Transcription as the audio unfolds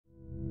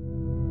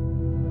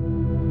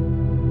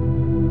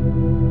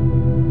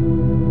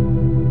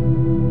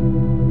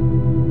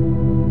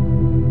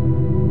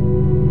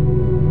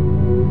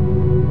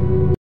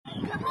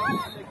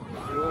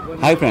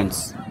Hi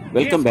friends,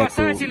 welcome back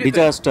to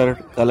Disaster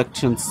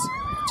Collections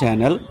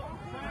channel.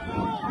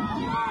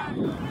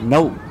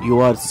 Now you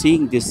are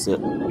seeing this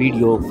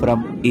video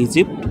from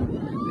Egypt.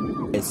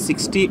 A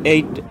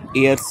 68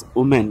 years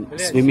woman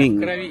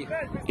swimming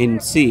in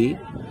sea.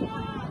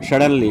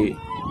 Suddenly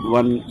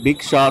one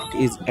big shark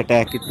is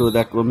attacked to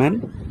that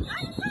woman.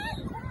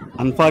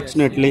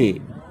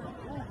 Unfortunately,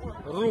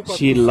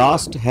 she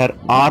lost her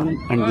arm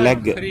and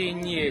leg.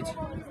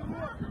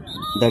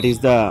 That is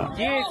the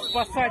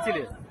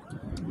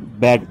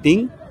bad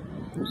thing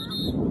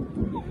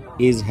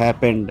is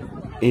happened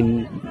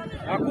in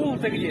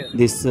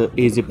this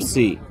Egypt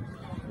Sea.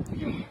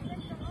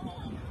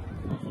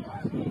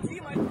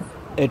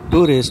 A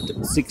tourist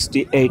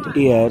 68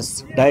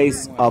 years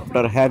dies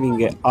after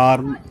having an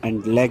arm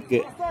and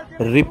leg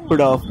ripped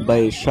off by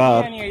a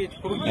shark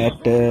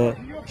at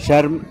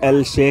Sharm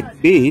el Sheikh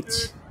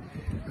beach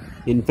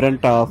in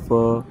front of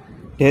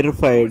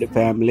terrified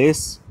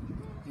families.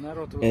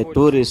 A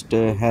tourist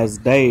has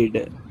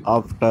died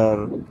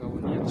after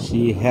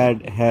she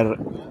had her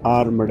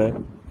arm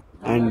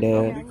and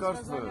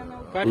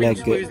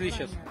leg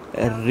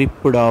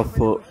ripped off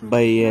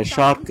by a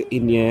shark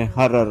in a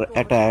horror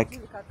attack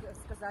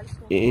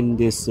in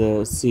this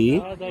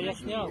sea.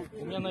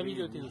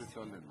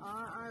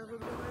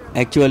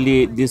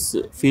 Actually, this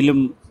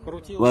film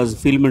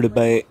was filmed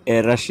by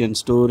a Russian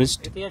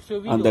tourist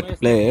on that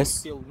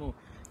place.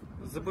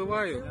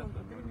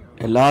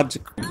 A large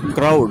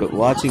crowd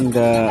watching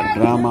the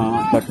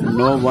drama, but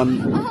no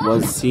one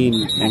was seen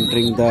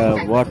entering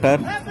the water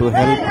to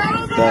help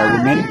the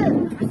women.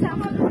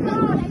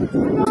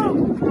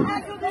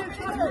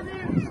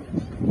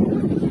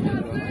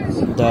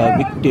 The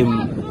victim,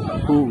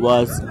 who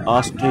was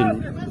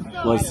Austrian,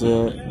 was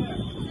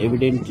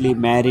evidently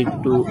married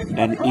to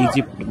an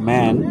Egypt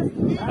man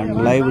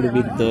and lived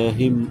with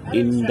him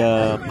in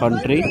the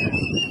country.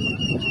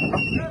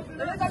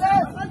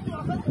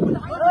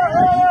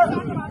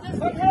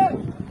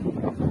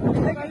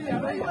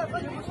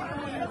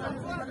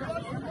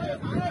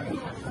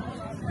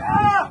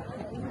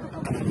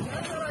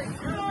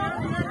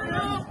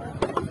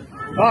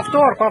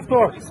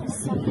 Повтор.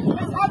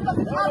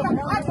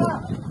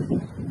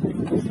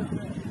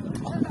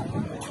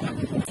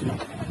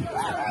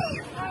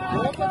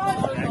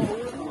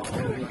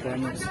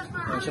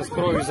 Сейчас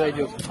кровью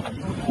зайдет.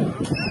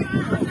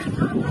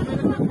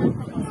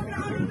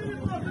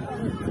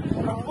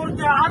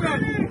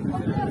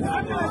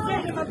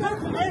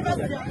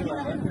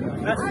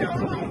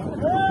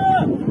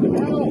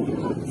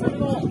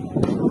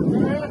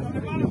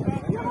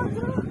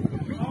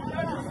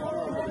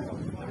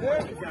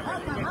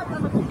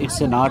 It's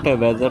not a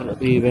weather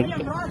event,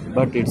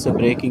 but it's a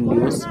breaking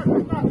news.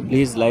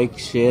 Please like,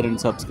 share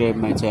and subscribe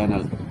my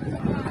channel.